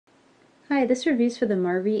Hi, this review is for the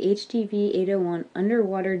Marvi HDV801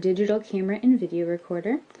 underwater digital camera and video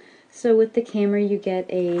recorder. So with the camera you get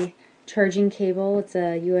a charging cable. It's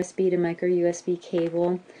a USB to micro USB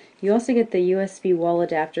cable. You also get the USB wall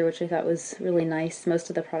adapter, which I thought was really nice. Most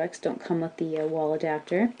of the products don't come with the wall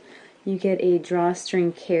adapter. You get a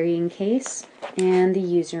drawstring carrying case and the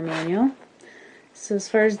user manual. So as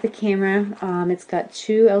far as the camera, it's got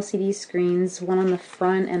two LCD screens, one on the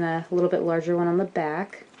front and a little bit larger one on the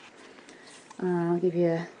back. I'll give you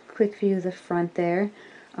a quick view of the front there.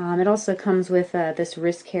 It also comes with this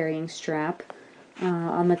wrist carrying strap.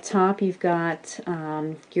 On the top you've got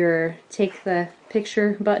your take the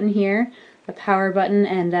picture button here, the power button,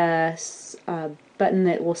 and a button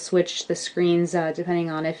that will switch the screens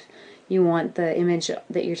depending on if you want the image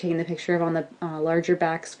that you're taking the picture of on the larger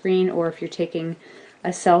back screen, or if you're taking a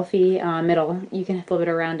selfie, you can flip it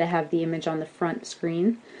around to have the image on the front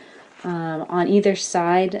screen. On either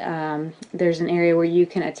side there's an area where you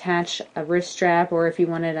can attach a wrist strap, or if you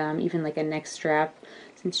wanted even like a neck strap,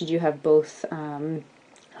 since you do have both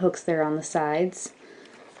hooks there on the sides.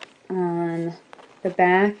 On the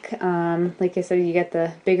back, like I said, you get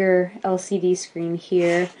the bigger LCD screen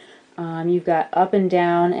here. You've got up and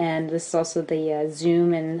down, and this is also the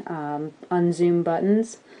zoom and unzoom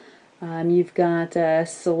buttons. You've got a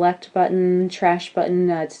select button, trash button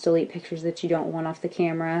to delete pictures that you don't want off the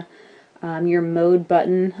camera. Your mode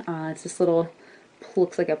button, it's this little,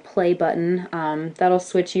 looks like a play button. That'll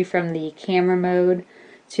switch you from the camera mode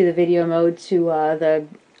to the video mode to the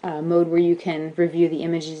mode where you can review the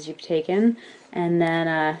images you've taken. And then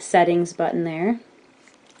a settings button there.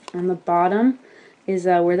 On the bottom is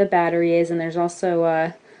where the battery is, and there's also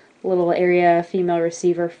a little area female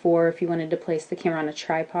receiver for if you wanted to place the camera on a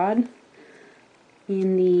tripod.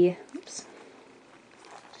 In the, oops,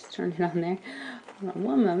 just turned it on there. Hold on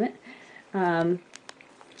one moment.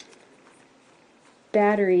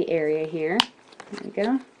 Battery area here. There we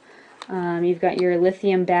go. You've got your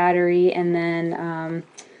lithium battery, and then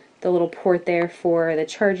the little port there for the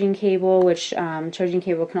charging cable, which charging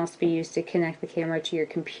cable can also be used to connect the camera to your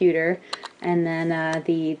computer, and then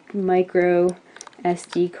the micro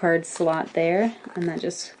SD card slot there, and that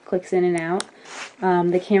just clicks in and out.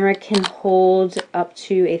 The camera can hold up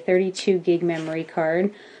to a 32 gig memory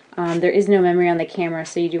card. There is no memory on the camera,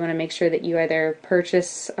 so you do want to make sure that you either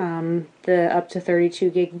purchase the up to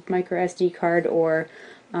 32 gig micro SD card, or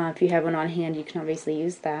if you have one on hand, you can obviously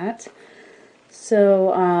use that.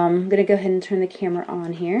 So I'm going to go ahead and turn the camera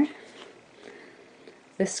on here.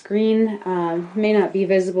 The screen may not be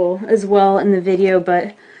visible as well in the video,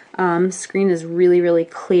 but screen is really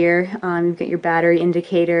clear. You've got your battery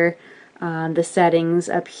indicator, the settings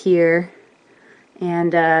up here,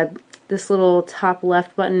 and this little top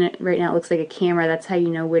left button, right now it looks like a camera. That's how you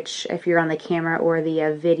know which, if you're on the camera or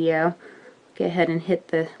the video. Go ahead and hit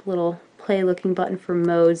the little play looking button for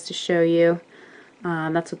modes to show you.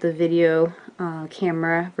 That's what the video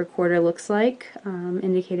camera recorder looks like,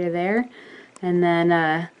 indicator there. And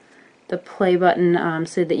then the play button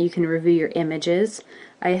so that you can review your images.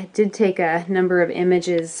 I did take a number of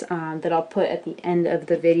images that I'll put at the end of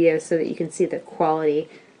the video so that you can see the quality.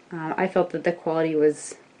 I felt that the quality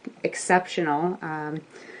was exceptional.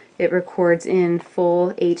 It records in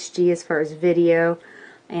full HD as far as video,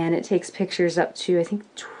 and it takes pictures up to, I think,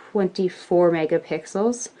 24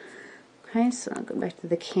 megapixels. Okay, so I'll go back to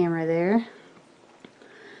the camera there.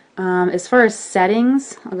 As far as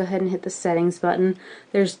settings, I'll go ahead and hit the settings button.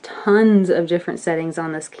 There's tons of different settings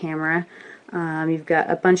on this camera. You've got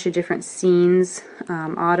a bunch of different scenes,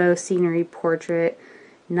 auto, scenery, portrait,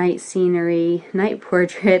 night scenery, night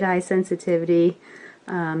portrait, high sensitivity,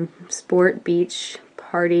 sport, beach,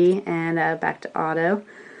 party, and back to auto.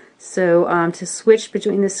 So to switch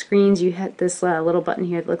between the screens, you hit this little button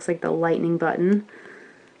here that looks like the lightning button.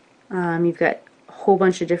 You've got a whole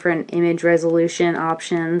bunch of different image resolution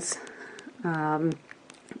options. You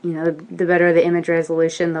know, the better the image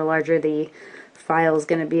resolution, the larger the file is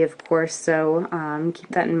going to be, of course, so keep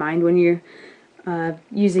that in mind when you're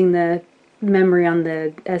using the memory on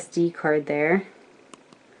the SD card there.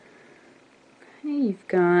 Okay, you've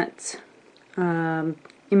got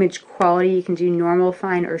image quality. You can do normal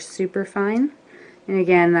fine or super fine. And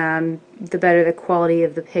again, the better the quality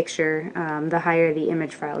of the picture, the higher the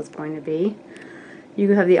image file is going to be.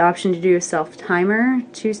 You have the option to do a self-timer,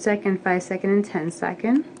 2-second, 5-second, and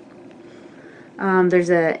 10-second. There's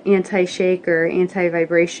an anti-shake or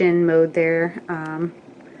anti-vibration mode there.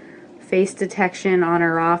 Face detection on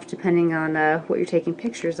or off depending on what you're taking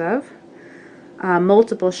pictures of.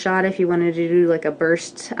 Multiple shot if you wanted to do like a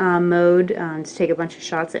burst mode to take a bunch of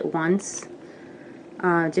shots at once.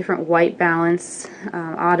 different white balance,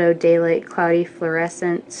 auto, daylight, cloudy,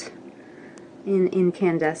 fluorescent, and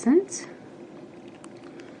incandescent.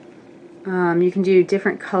 You can do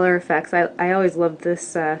different color effects. I always loved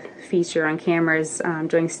this feature on cameras,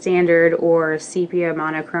 doing standard or sepia,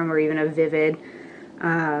 monochrome, or even a vivid.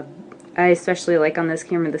 I especially like on this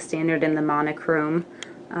camera the standard and the monochrome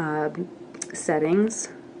settings.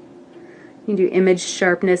 You can do image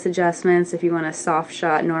sharpness adjustments if you want a soft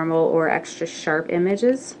shot, normal, or extra sharp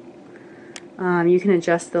images. You can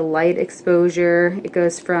adjust the light exposure. It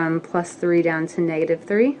goes from +3 down to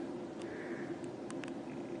 -3.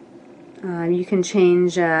 You can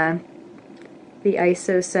change the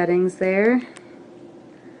ISO settings there.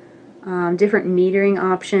 Different metering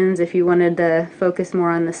options if you wanted to focus more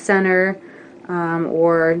on the center,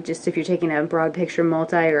 or just if you're taking a broad picture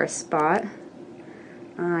multi or a spot.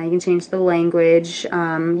 You can change the language.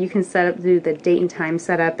 You can do the date and time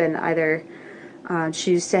setup and either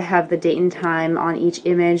choose to have the date and time on each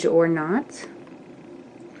image or not.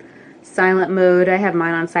 Silent mode, I have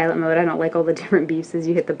mine on silent mode. I don't like all the different beeps as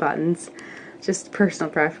you hit the buttons. Just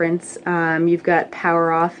personal preference. You've got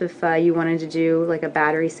power off if you wanted to do like a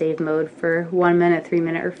battery save mode for 1 minute, 3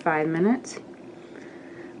 minute, or 5 minutes.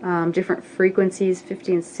 Different frequencies,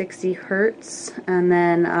 50 and 60 hertz. And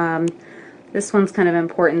then this one's kind of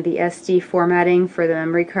important, the SD formatting for the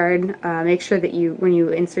memory card. Make sure that when you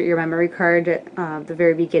insert your memory card at the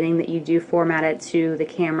very beginning, that you do format it to the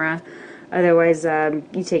camera. Otherwise,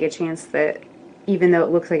 you take a chance that even though it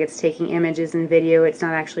looks like it's taking images and video, it's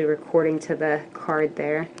not actually recording to the card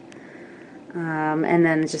there. And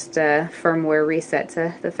then just a firmware reset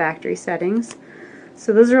to the factory settings.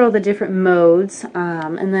 So those are all the different modes.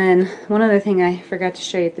 And then one other thing I forgot to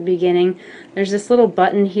show you at the beginning, there's this little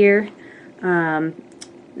button here.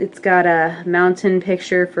 It's got a mountain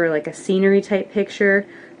picture for like a scenery type picture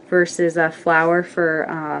versus a flower for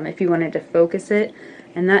if you wanted to focus it.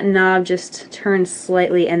 And that knob just turns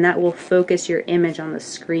slightly and that will focus your image on the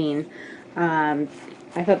screen.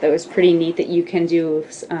 I thought that was pretty neat that you can do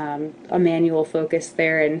a manual focus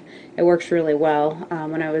there, and it works really well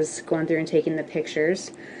when I was going through and taking the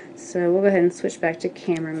pictures. So we'll go ahead and switch back to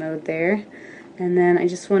camera mode there. And then I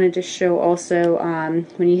just wanted to show also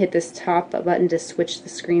when you hit this top button to switch the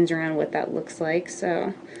screens around what that looks like.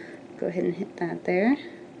 So go ahead and hit that there.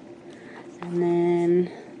 And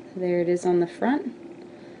then there it is on the front.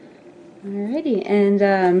 Alrighty, and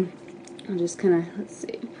I'll just kind of, let's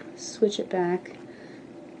see, switch it back.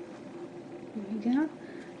 There we go.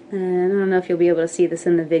 And I don't know if you'll be able to see this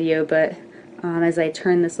in the video, but as I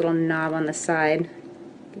turn this little knob on the side,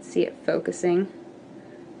 you can see it focusing.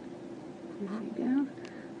 There we go.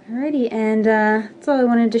 Alrighty, and that's all I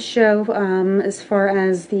wanted to show as far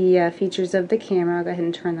as the features of the camera. I'll go ahead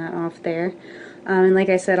and turn that off there. And like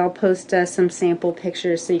I said, I'll post some sample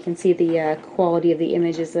pictures so you can see the quality of the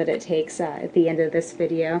images that it takes at the end of this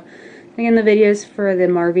video. Again, the video is for the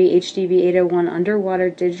Marvi HDV801 underwater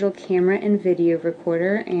digital camera and video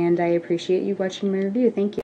recorder, and I appreciate you watching my review. Thank you.